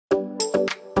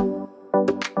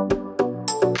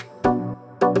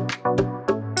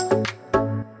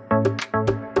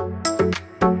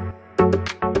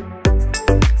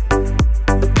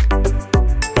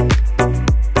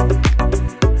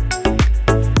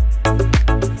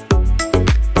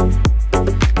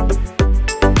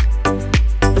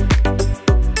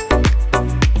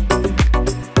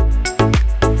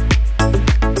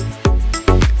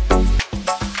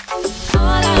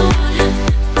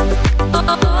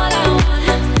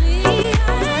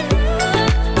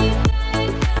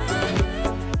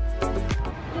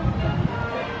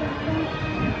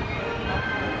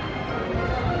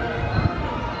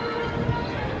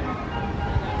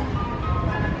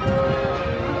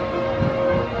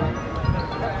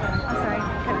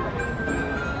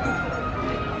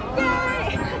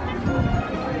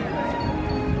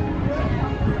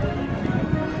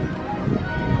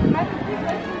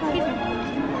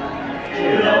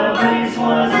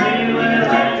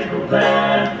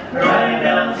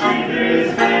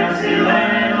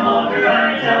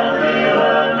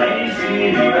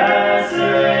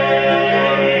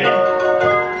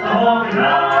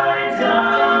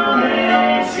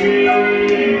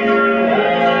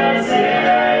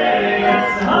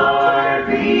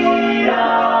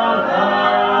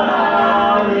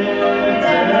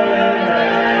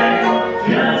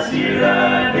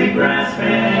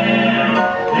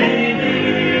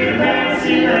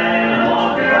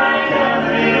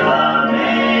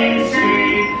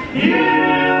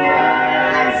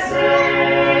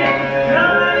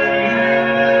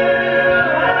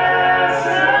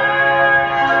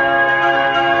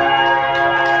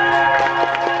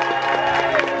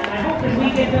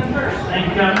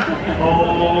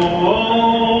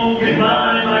Oh,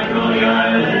 goodbye, my Coney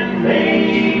Island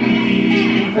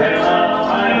baby. Farewell,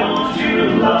 I want you to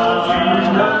love.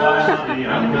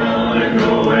 I'm gonna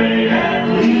go away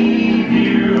and leave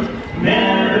you.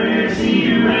 Never see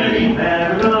you any,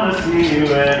 never gonna see you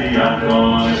any. I'm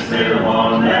gonna sail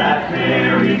on that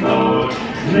ferry boat,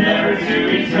 never to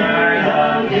return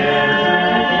again.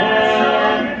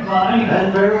 Goodbye,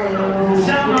 and farewell.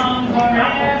 So long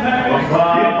forever.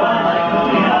 Goodbye, my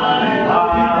Coney Island.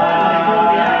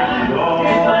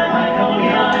 Goodbye, my Coney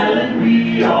Island. We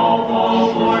all fall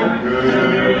for a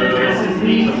girl that dresses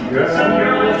neat. Some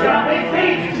girl that's got a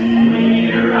face.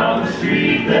 Meet her on the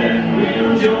street, then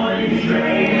we'll join the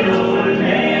train. Oh,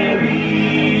 Mary,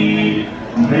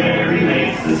 Mary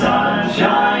makes the sun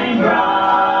shine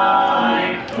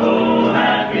bright. Oh,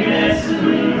 happiness is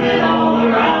blooming all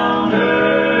around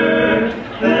her.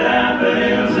 The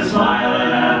daffodils are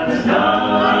smiling at the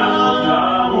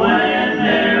sun. When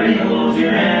Mary holds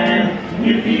your hand,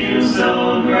 you feel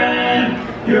so grand.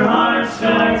 Your heart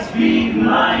starts beating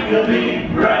like a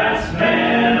big brass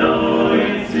band. Oh,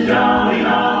 it's a jolly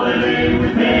holiday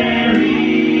with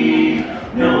Mary.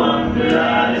 No wonder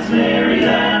that it's Mary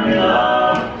that we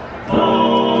love.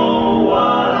 Oh,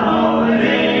 what a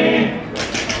holiday.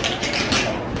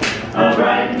 A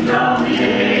bright and jolly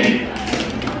day.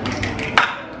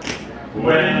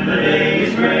 When the day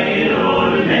is great,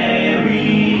 oh, to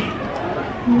Mary.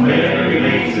 Mary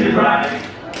makes it right.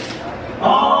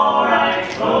 All right,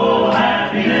 oh,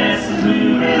 happiness is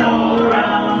moving all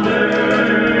around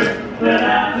her. The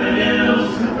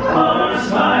daffodils are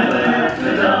smiling at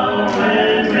the dawn.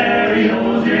 When Mary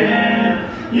holds your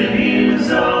hand, you feel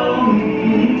so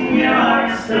your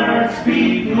heart starts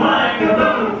beating like a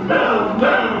boom, boom,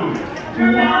 boom.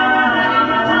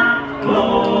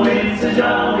 Oh, it's a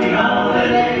jolly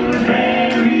holiday with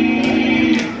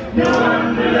Mary. No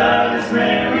wonder that it's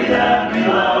Mary that we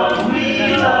love,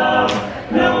 we love.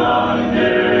 No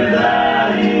wonder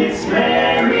that it's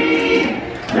Mary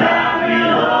that we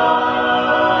love.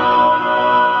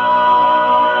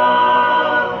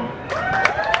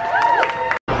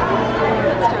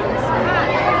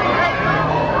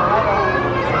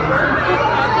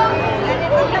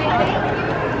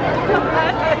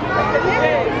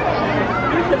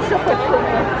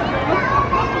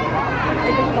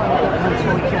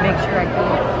 Make sure I do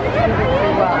it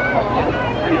pretty well.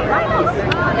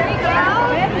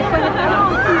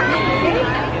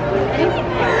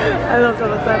 I love that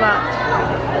so much.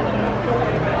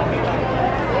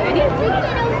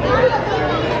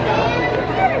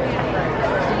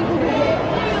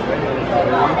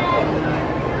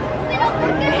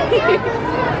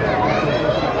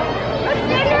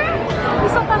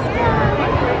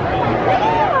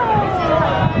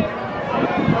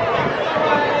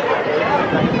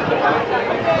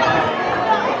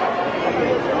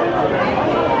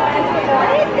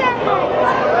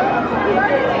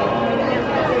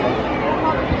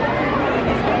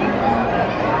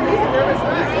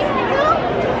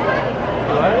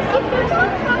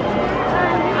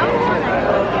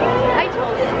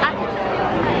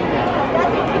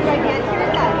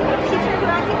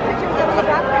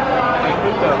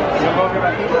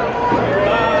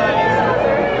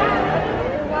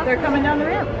 They're coming down the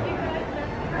ramp.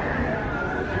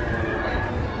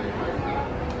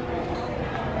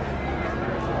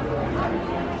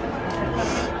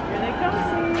 Here they come,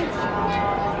 Siege.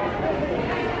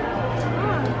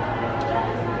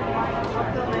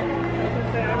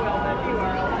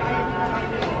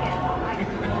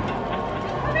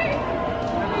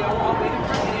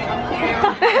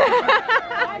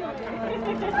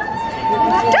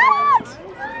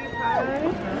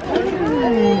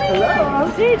 Hello,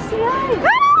 Siege, say hi.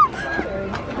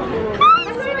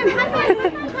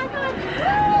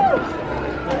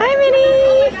 Hi,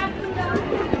 Minnie.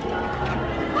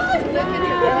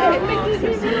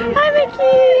 Hi,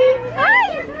 Mickey. Hi.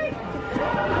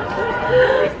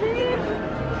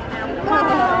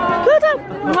 Pluto.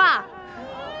 Mwah.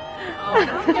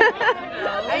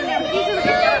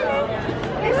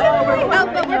 Oh,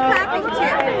 but we're clapping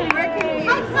too.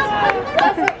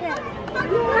 That's okay.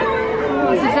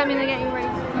 Does that mean they get you right?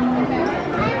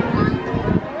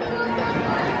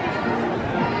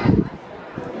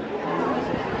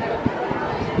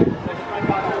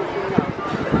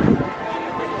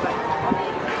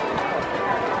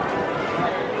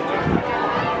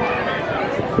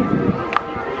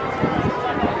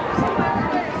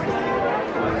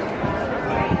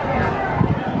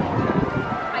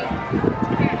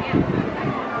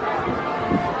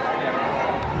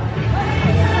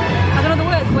 I don't know the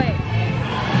words, wait.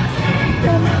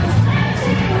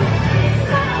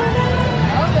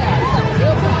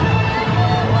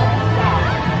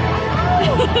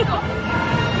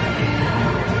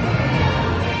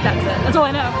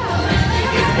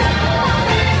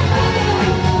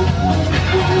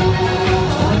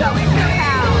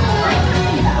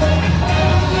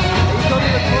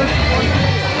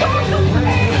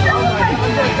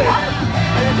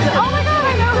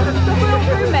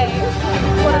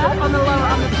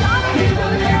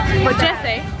 What,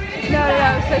 Jessie? No,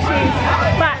 so she's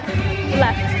back,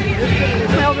 left.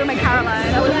 My old roommate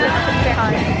Caroline. I couldn't say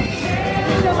hi.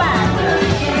 So bad.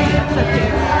 So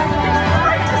cute.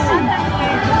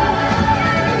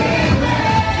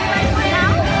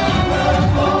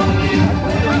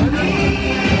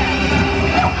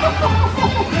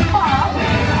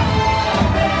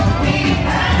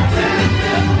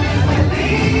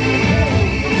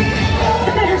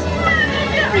 There's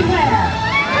money everywhere!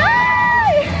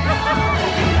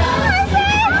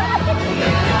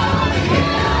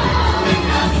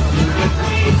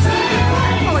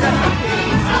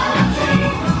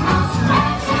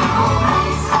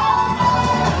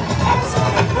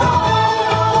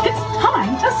 It's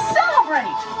time to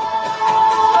celebrate!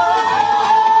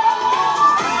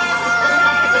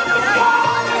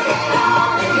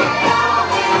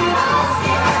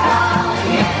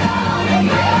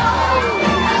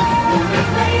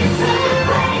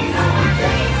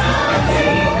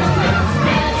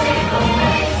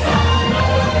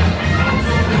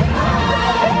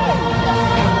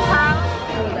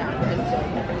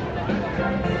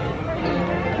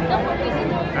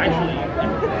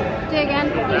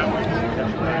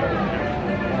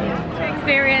 To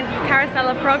experience Carousel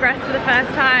of Progress for the first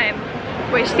time,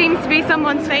 which seems to be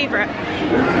someone's favourite.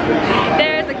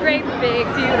 There's a great big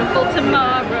beautiful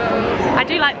tomorrow. I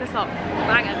do like the song, it's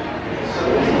banging,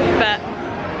 but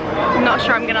I'm not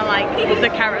sure I'm gonna like the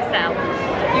carousel.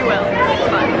 You will, it's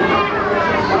fun.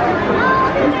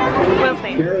 We'll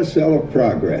see. Carousel of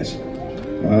Progress.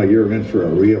 You're in for a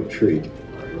real treat.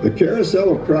 The Carousel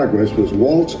of Progress was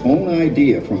Walt's own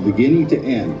idea from beginning to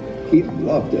end. He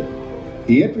loved it.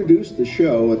 He introduced the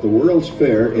show at the World's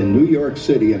Fair in New York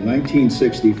City in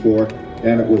 1964,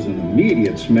 and it was an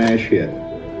immediate smash hit.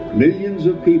 Millions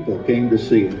of people came to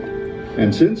see it.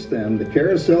 And since then, the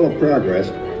Carousel of Progress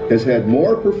has had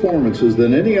more performances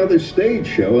than any other stage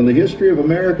show in the history of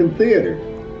American theater.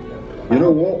 You know,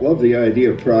 Walt loved the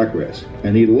idea of progress,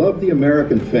 and he loved the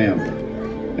American family.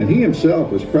 And he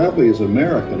himself was probably as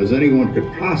American as anyone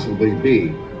could possibly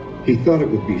be. He thought it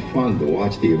would be fun to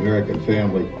watch the American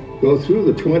family go through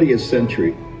the 20th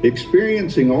century,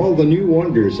 experiencing all the new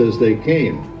wonders as they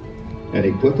came. And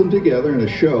he put them together in a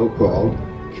show called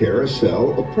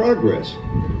Carousel of Progress,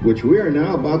 which we are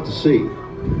now about to see.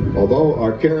 Although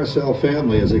our Carousel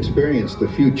family has experienced a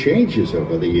few changes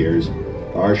over the years,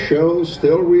 our show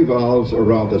still revolves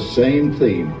around the same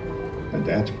theme, and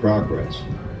that's progress.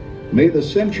 May the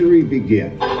century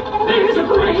begin. There's a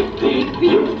great, big,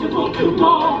 beautiful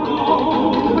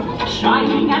tomorrow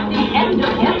shining at the end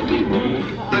of every day.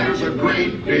 There's a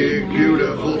great, big,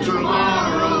 beautiful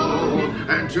tomorrow,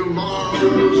 and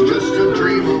tomorrow's just a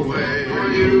dream away. For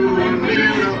you and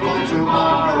beautiful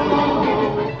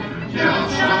tomorrow,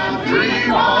 just a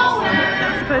dream away.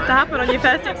 That's supposed to happen on your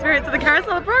first experience of the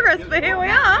Carousel of Progress, but here we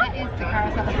are. That is the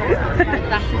Carousel of Progress.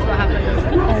 That is what happens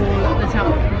all the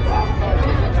time.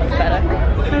 It's better.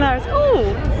 Hilarious.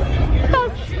 Ooh,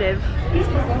 festive.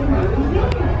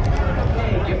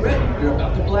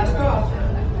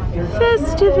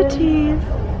 Festivities.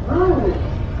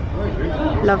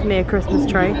 Love me a Christmas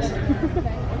tree. Put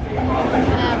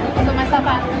myself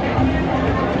out.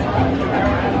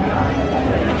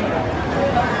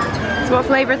 So what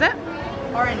flavour is it?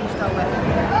 Orange velvet.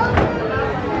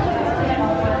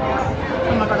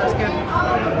 Oh my god, that's good.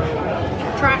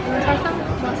 Try some?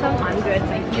 You want some? I'm good,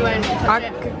 thank you. You won't touch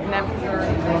it? No.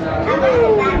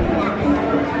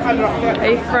 Are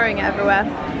you throwing it everywhere?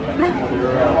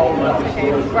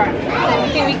 Okay, right. So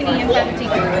you think we can eat inside the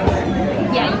teacup?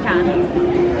 Yeah, you can.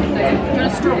 Okay. Do you want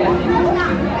a straw?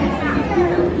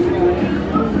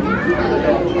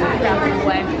 Grab it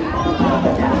away.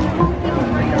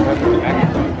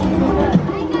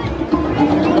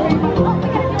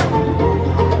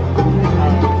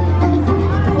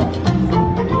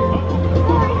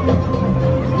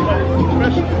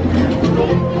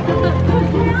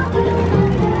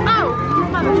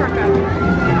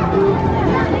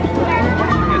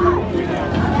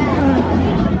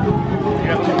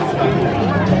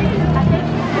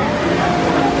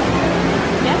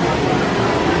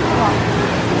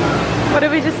 What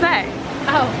did we just say?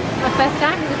 Oh, my first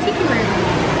act, the tiki room.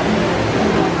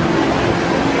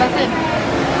 That's it.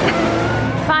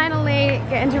 Finally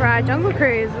getting to ride Jungle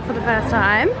Cruise for the first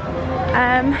time,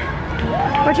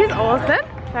 which is awesome.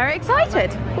 Very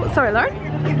excited. Oh, sorry, Lauren.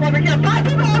 People over here. Bye,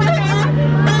 people over here.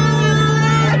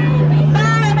 Bye.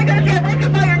 Bye. Oh my goodness, yeah, say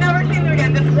goodbye. You're never seeing them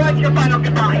again. This was your final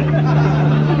goodbye.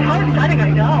 How exciting, I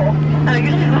know.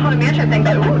 Usually it's a Haunted Mansion thing,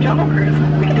 but ooh, Jungle Cruise.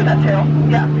 We can do that too.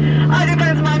 Yeah. Hi, dear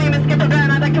friends. My name is Skipper Bear,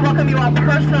 and I'd like to welcome you all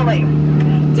personally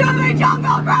to the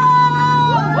Jungle Cruise!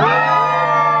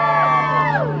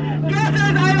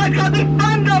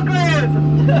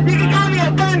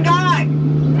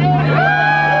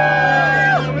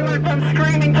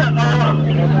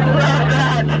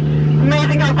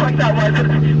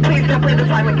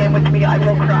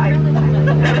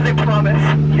 that is a promise.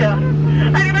 Yeah.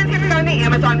 And events here on the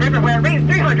Amazon River where it rains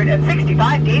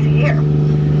 365 days a year.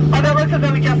 Although it looks as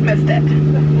though we just missed it.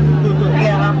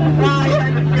 Yeah.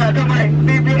 Yeah, don't worry.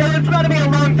 Because it's going to be a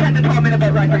long 10 to 12 minute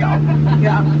boat ride for y'all.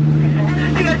 Yeah.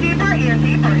 To go deeper and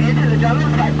deeper into the jungle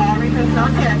by all reasons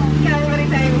not here. Can everybody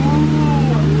say, ooh?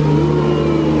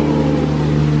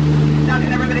 Now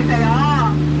can everybody say,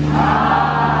 ah?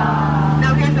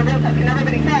 Now here's the real test. Can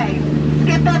everybody say,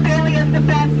 Skipper Bailey is the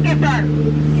best skipper?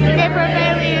 Skipper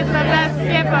Bailey is the best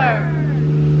skipper.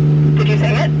 Did you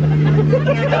say it?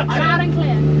 Loud and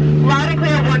clear. Loud and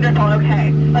clear, wonderful, okay.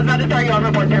 I was about to throw you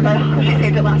overboard there, but she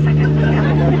saved it last second.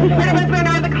 Yeah. Let's go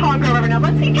now the Congo River. Now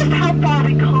let's see just how far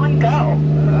we can go.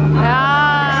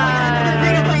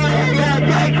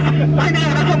 Yikes. I know,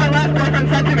 that's what my last boyfriend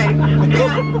said to me.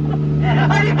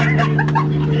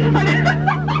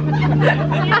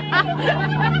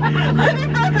 I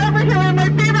think that's over here in my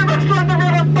favorite restaurant, the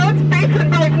River Boats Basin,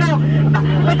 but like, no.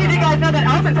 But did you guys know that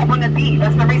elephants have one of the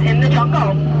best memories in the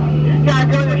jungle? Yeah, I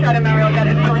really wish I had a memory like that.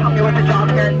 It really helped me with the job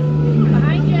here.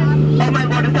 Oh my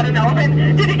lord, is that an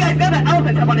elephant? Did you guys know that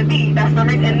elephants have one of the best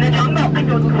memories in the jungle? I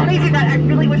know, it's crazy that I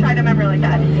really wish I had a memory like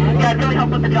that. Yeah, it really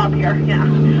helped with the job here, yeah.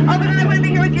 Other than I wouldn't be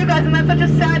here with you guys, and that's such a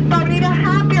sad thought. We need a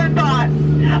happier thought.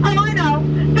 Oh, I know.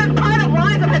 Those private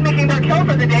lions have been making their kill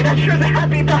for the day. That sure is a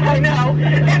happy thought, I know.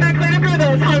 And they're clear to grow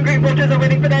those hungry butchers are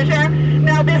waiting for their share.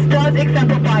 Now this does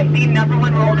exemplify the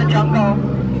 #1 rule of the jungle.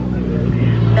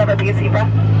 Never be a zebra.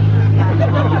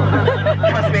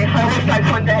 Trust me, I wish I'd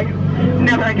one day.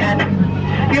 Never again.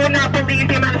 You would not believe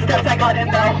the amount of steps I got in,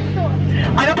 though.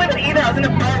 I don't believe it either. I was in a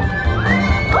boat.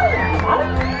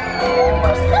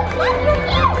 We're so glad you're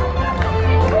here!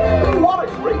 What a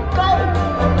great day!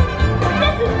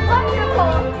 This is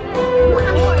wonderful!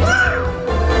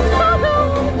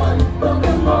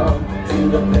 Welcome home to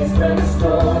the place where the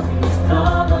stories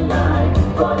come alive.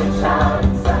 What a child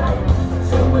inside.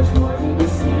 So much more to be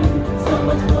seen. So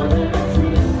much more than a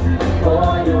dream.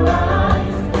 For your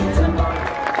eyes.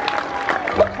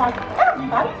 Looks like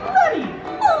everybody's ready.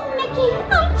 Oh, Mickey,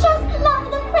 I just love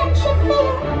the friendship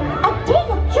fair. A day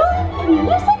of joy and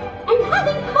music and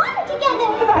having fun together.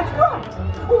 That's right.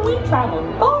 We traveled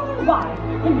far and wide,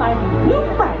 inviting new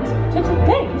friends to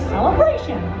today's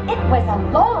celebration. It was a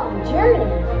long journey.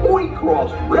 We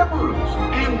crossed rivers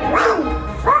And round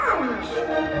farms.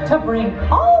 To bring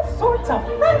all sorts of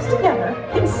friends together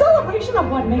in celebration of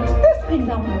what makes this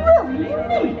kingdom really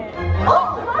unique.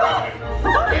 All right.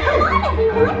 Come on,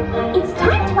 everyone. It's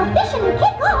time to officially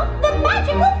kick off the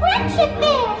magical friendship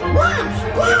fair. Let's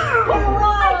go.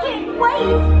 I can't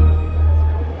wait.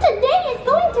 Today is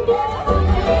going to be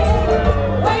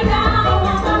way down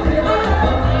on the river.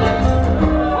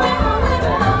 Where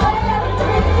the river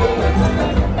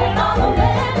and all the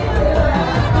land.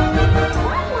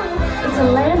 It's a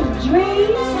land of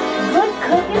dreams, good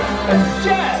cooking, and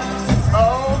jazz. Oh,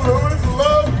 Louis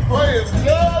loves playing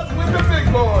jazz with the big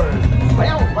boys.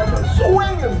 Sounds like a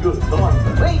swinging good song to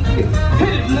me.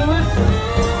 Hit it, Louis.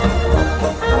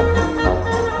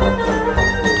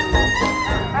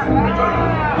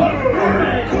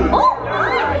 all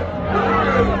right.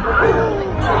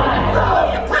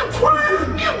 That's right,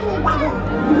 everybody.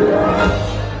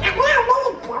 And now we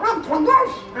will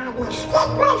introduce our distinguished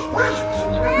guests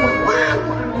from the land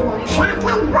of the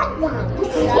enchanted woodlands.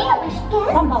 Distinguished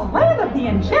guests? From the land of the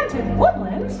enchanted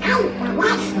woodlands. And the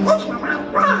West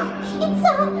Israelite Rocks. It's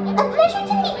a pleasure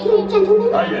to meet you,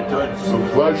 gentlemen. How you doing? It's a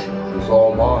pleasure. It's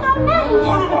all mine. How nice.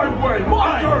 Out of my way!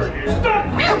 My turn! Stop!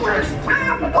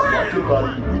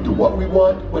 Everybody, we do what we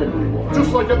want, when we want.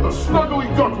 Just like at the Snuggly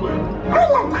Duckling. I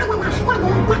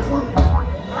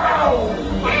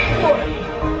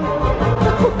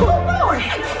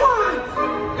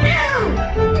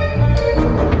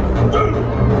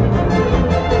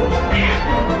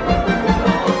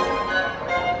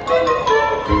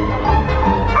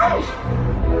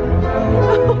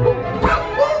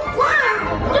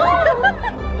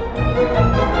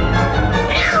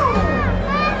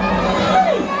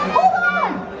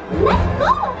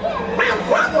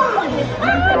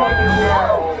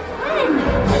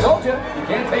told you, you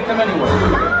can't take them anywhere.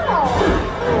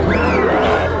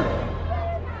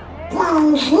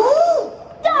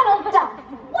 Donald Duck,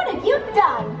 what have you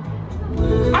done?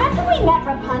 After we met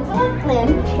Rapunzel and Flynn,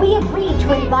 we agreed to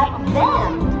invite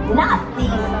them, not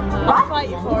these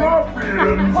buttons.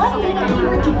 One minute we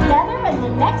were together and the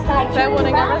next I turned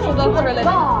wanna get around wrestled and you up for a were living.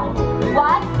 gone.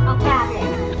 What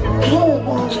happened?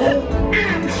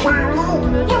 I'm sorry.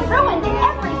 You ruined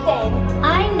everything. I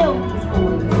know these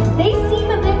boys. They seem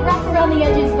a bit rough around the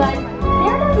edges, but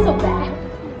they're not so bad.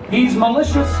 He's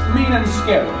malicious, mean, and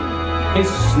scary. His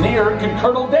sneer could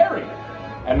curdle dairy.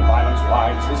 and violence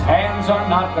wise, his hands are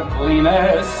not the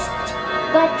cleanest.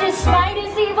 But despite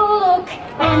his evil look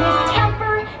and his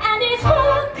temper and his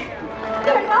hook,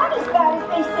 they're not as bad as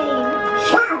they seem.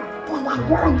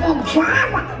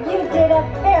 You did a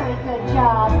very good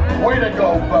job. Way to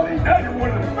go, buddy. Now you're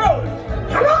one of the fellas.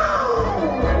 Come on.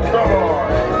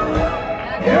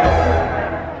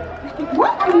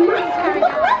 What a nice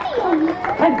little ruffian!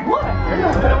 And what a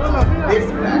This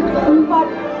back. but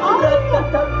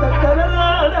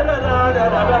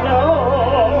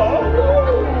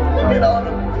Look at all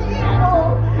the people.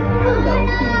 Hello,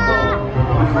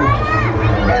 people.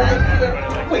 And I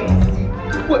can't wait to see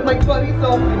what my buddies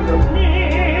all think of me.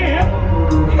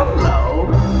 Hello.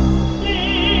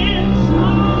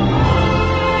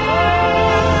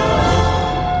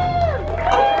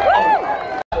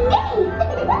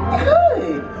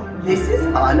 Good. This is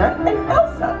Anna and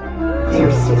Elsa.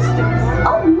 They're sisters.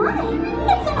 Oh my!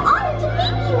 It's an honor to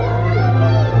meet you!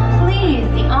 Please,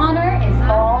 the honor is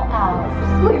all ours.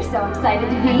 We're so excited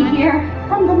to be here.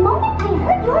 From the moment I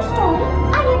heard your story,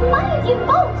 I admired you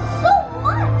both so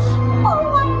much. Oh,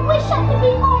 I wish I could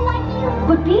be more like you.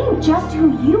 But being just who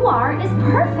you are is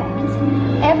perfect.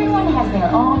 Everyone has their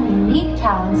own unique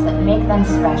talents that make them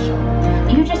special.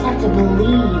 You just have to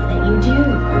believe that you do.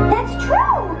 That's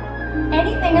true.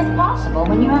 Anything is possible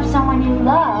when you have someone you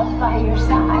love by your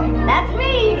side. That's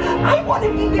me. I want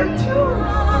to be there too.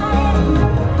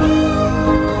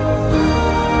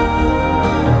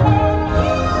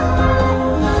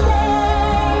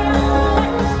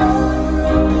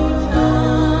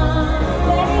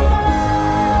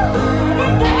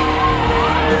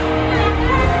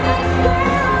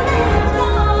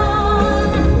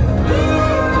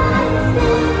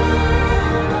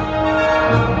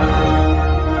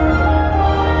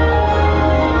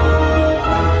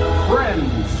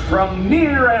 From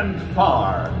near and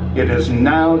far, it is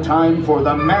now time for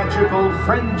the magical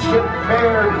Friendship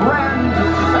Fair Grand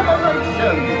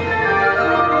Celebration!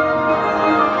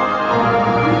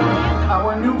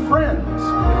 Our new friends,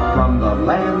 from the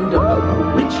land of the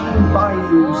bewitching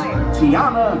bayous,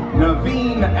 Tiana,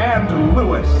 Naveen, and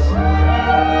Lewis.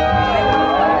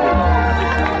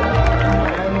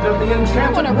 And of the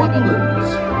enchanted woodlands,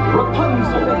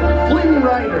 Rapunzel, Flynn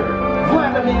Rider,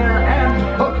 Vladimir,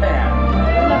 and Hookhand.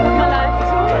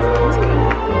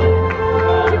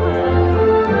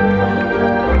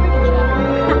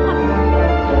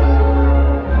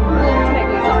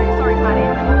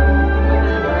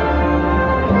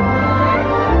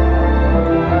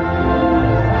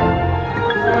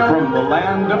 From the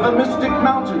land of the Mystic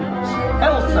Mountains,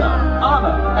 Elsa,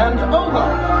 Anna, and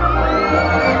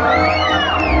Olaf.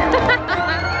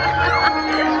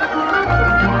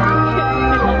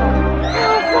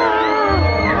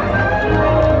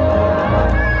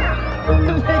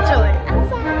 Literally.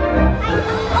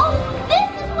 Oh, this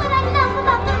is what I love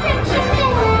about the Friendship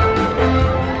Fair.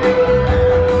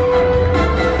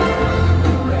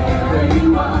 Wherever you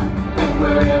are, and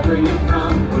wherever you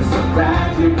come, we're so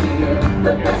glad you're here.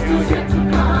 The best is yet to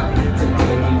come.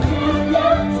 Today we choose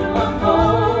yet to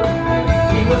unfold.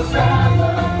 We will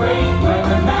celebrate when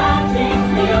the magic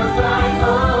feels like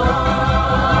home.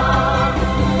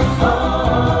 Oh,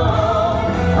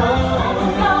 oh,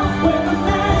 oh, when the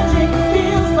magic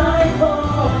feels like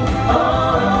home. Oh,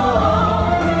 oh,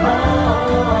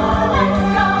 oh, let's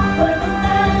go when the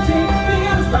magic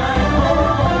feels like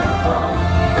home.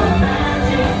 The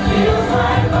magic feels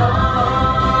like home.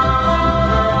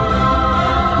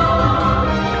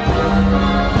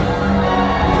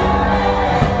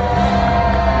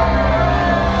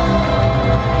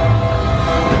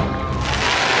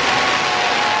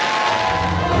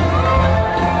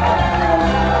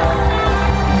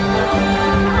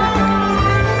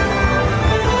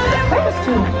 thanks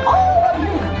to all of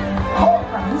you, old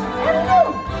friends and new,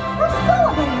 for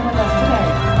celebrating with us today.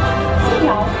 See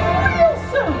y'all real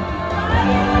soon.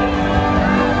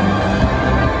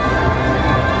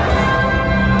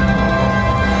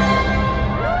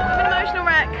 An emotional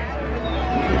wreck.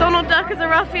 Donald Duck as a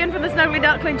ruffian from the Snuggly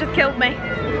Duckling just killed me.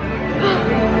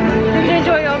 Did you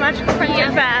enjoy your magical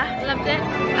friendship fair? Loved it.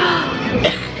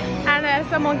 And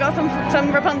someone got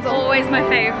some Rapunzel. Always my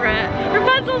favourite.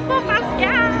 Rapunzel's so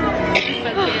Pascal. So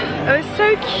cute. It was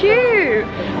so cute.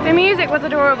 The music was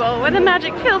adorable. When the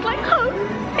magic feels like home,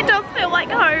 it does feel like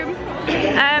home.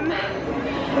 And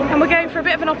we're going for a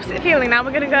bit of an opposite feeling now.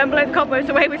 We're going to go and blow the cobwebs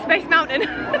away with Space Mountain.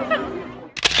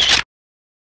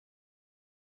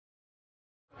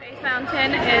 Space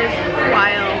Mountain is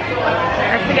wild.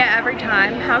 I forget every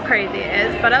time how crazy it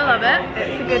is, but I love it.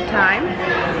 It's a good time.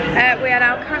 We are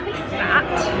now currently sat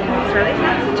in these really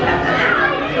fancy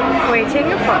chairs, waiting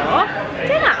for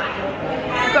dinner.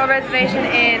 got a reservation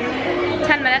in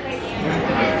 10 minutes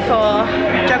for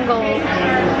Jungle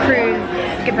Cruise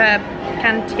Skipper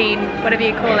Canteen, whatever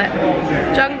you call it.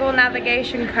 Jungle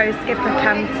Navigation Co Skipper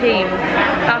Canteen.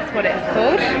 That's what it's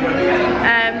called.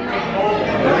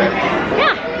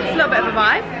 Yeah, it's a little bit of a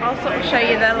vibe. I'll sort of show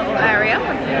you the little area.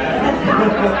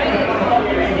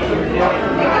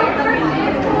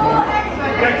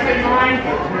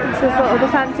 This is all the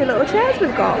fancy little chairs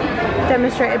we've got,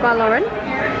 demonstrated by Lauren,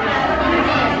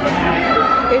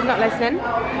 who's not listening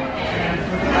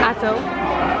at all.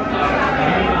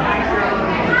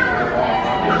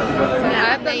 I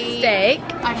have the steak.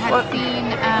 I had seen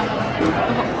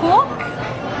we've got pork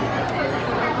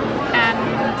and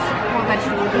what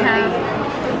vegetable do we have?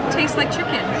 Tastes like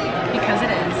chicken because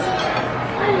it is.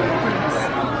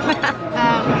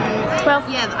 Well,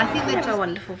 yeah, I think they're a just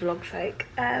wonderful vlog folk.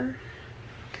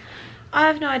 I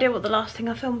have no idea what the last thing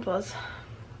I filmed was.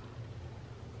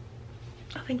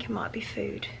 I think it might be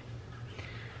food,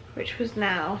 which was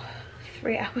now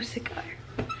 3 hours ago.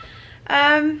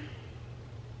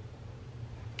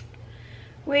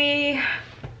 We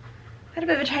had a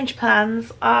bit of a change of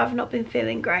plans. I've not been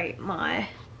feeling great. My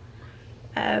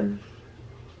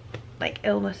like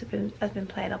illness has been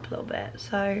playing up a little bit,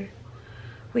 so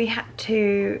we had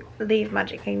to leave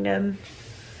Magic Kingdom.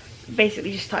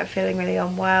 Basically just started feeling really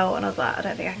unwell, and I was like, I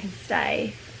don't think I can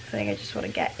stay. I think I just want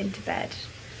to get into bed,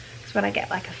 because when I get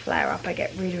like a flare up I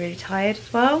get really, really tired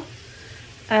as well.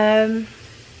 So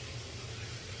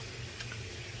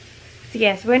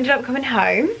yeah, so we ended up coming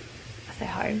home. I say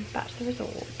home, back to the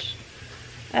resort,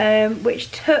 which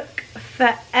took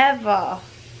forever.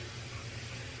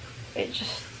 It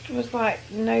just was like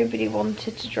nobody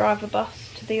wanted to drive a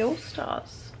bus to the All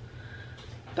Stars,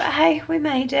 but hey, we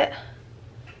made it.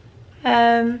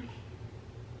 So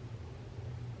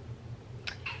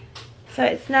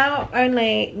it's now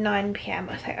only 9 PM.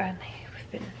 I say only,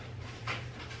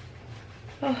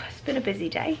 it's been a busy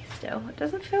day still. It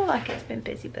doesn't feel like it's been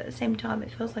busy, but at the same time it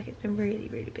feels like it's been really,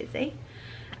 really busy.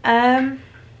 I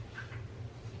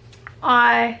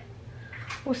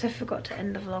also forgot to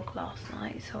end the vlog last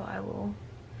night, so I will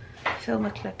film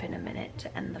a clip in a minute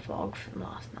to end the vlog from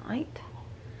last night.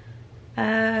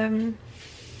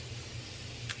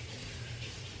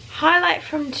 Highlight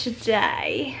from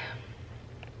today,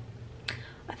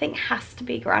 I think, has to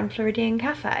be Grand Floridian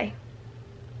Cafe.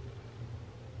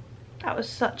 That was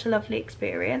such a lovely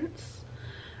experience.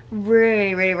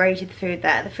 Really, really rated the food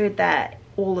there. The food there,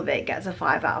 all of it gets a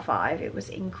 5 out of 5. It was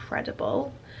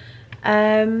incredible.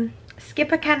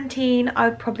 Skipper Canteen, I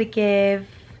would probably give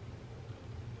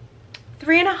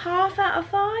 3.5 out of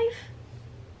 5.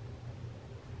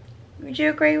 Would you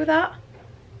agree with that?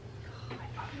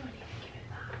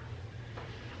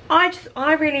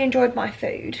 I really enjoyed my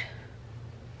food.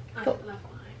 I love mine.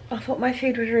 I thought my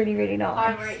food was really, really nice.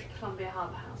 I rate Columbia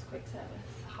Harbour House quick service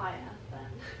higher than.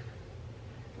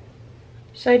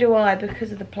 So do I,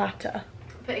 because of the platter.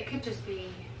 But it could just be.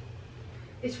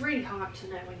 It's really hard to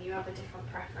know when you have a different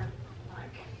preference.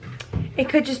 Like. It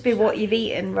could just be what you've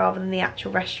eaten rather than the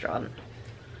actual restaurant.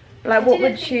 Like, what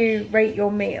would you rate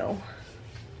your meal?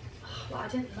 Well, I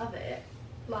didn't love it.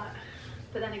 Like,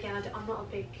 but then again, I'm not a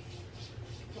big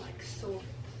like saucy.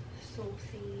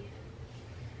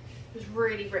 It was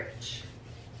really rich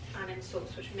and in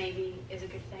sauce, which maybe is a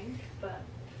good thing, but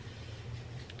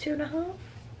 2.5?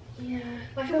 yeah,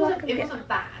 like it wasn't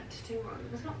bad. It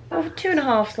was not bad. Well,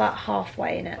 2.5's like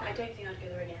halfway in it. But I don't think I'd go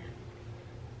there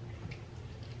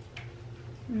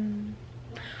again.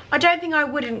 I don't think I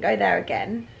wouldn't go there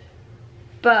again,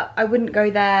 but I wouldn't go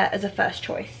there as a first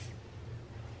choice.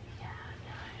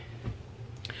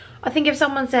 I think if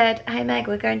someone said, hey Meg,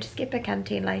 we're going to Skipper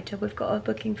Canteen later, we've got a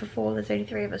booking for 4, there's only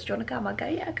 3 of us, do you want to come? I'd go,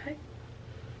 yeah, okay.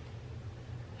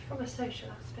 From a social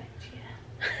aspect,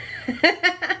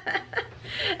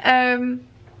 yeah.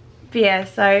 But yeah,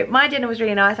 so my dinner was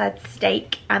really nice. I had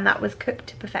steak and that was cooked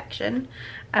to perfection.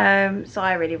 So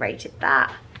I really rated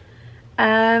that.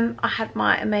 I had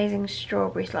my amazing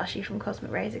strawberry slushy from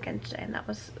Cosmic Rays again today, and that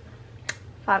was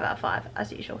 5 out of 5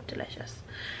 as usual, delicious.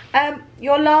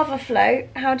 Your lava float,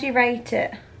 how do you rate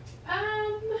it?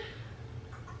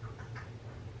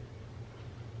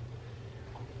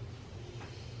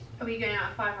 Are we going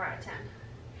out of 5 or out of 10?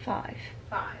 5.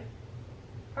 5.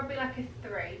 Probably like a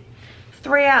 3.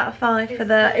 3 out of 5 for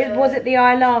the, was it the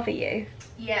I Lava You?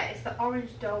 Yeah, it's the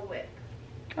orange Dole Whip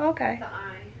Okay. that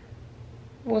I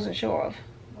Wasn't sure of.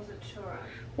 wasn't sure of.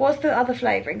 What's the other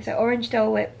flavouring? So orange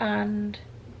Dole Whip and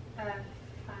Fanta.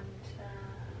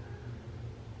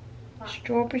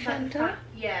 strawberry Fanta?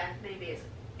 Yeah, maybe it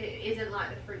isn't like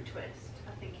the fruit twist.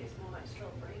 I think it's more like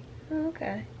strawberry. Oh,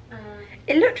 okay.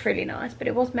 It looked really nice, but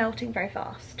it was melting very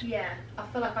fast. Yeah, I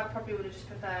feel like I probably would have just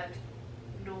preferred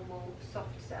normal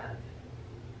soft serve.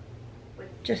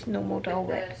 With Just normal Dole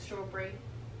with Whip. the strawberry.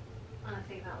 And I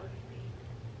think that would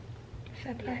be...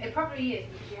 Fair play. Yeah, it probably is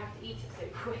because you have to eat it so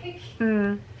quick.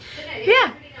 Mm. But no,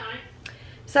 Yeah. it's really nice.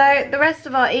 So the rest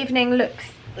of our evening looks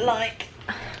like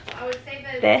I would say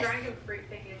the this. dragon fruit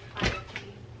thing is kind of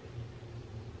key.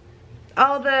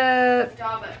 Oh, the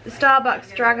Starbucks.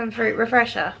 Starbucks dragon fruit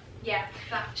refresher. Yeah,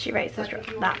 that. She rates the Like if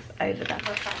you that want over there.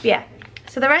 refresh Yeah. something.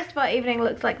 So the rest of our evening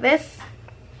looks like this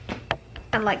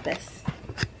and like this.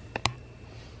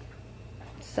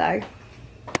 So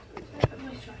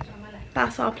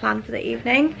that's our plan for the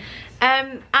evening.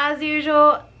 As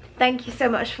usual, thank you so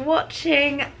much for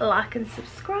watching. Like and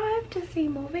subscribe to see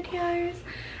more videos.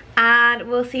 And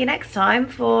we'll see you next time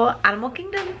for Animal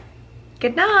Kingdom.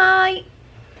 Good night.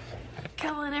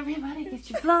 Come on everybody, get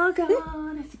your vlog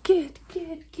on. It's a good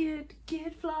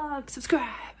vlog. Subscribe.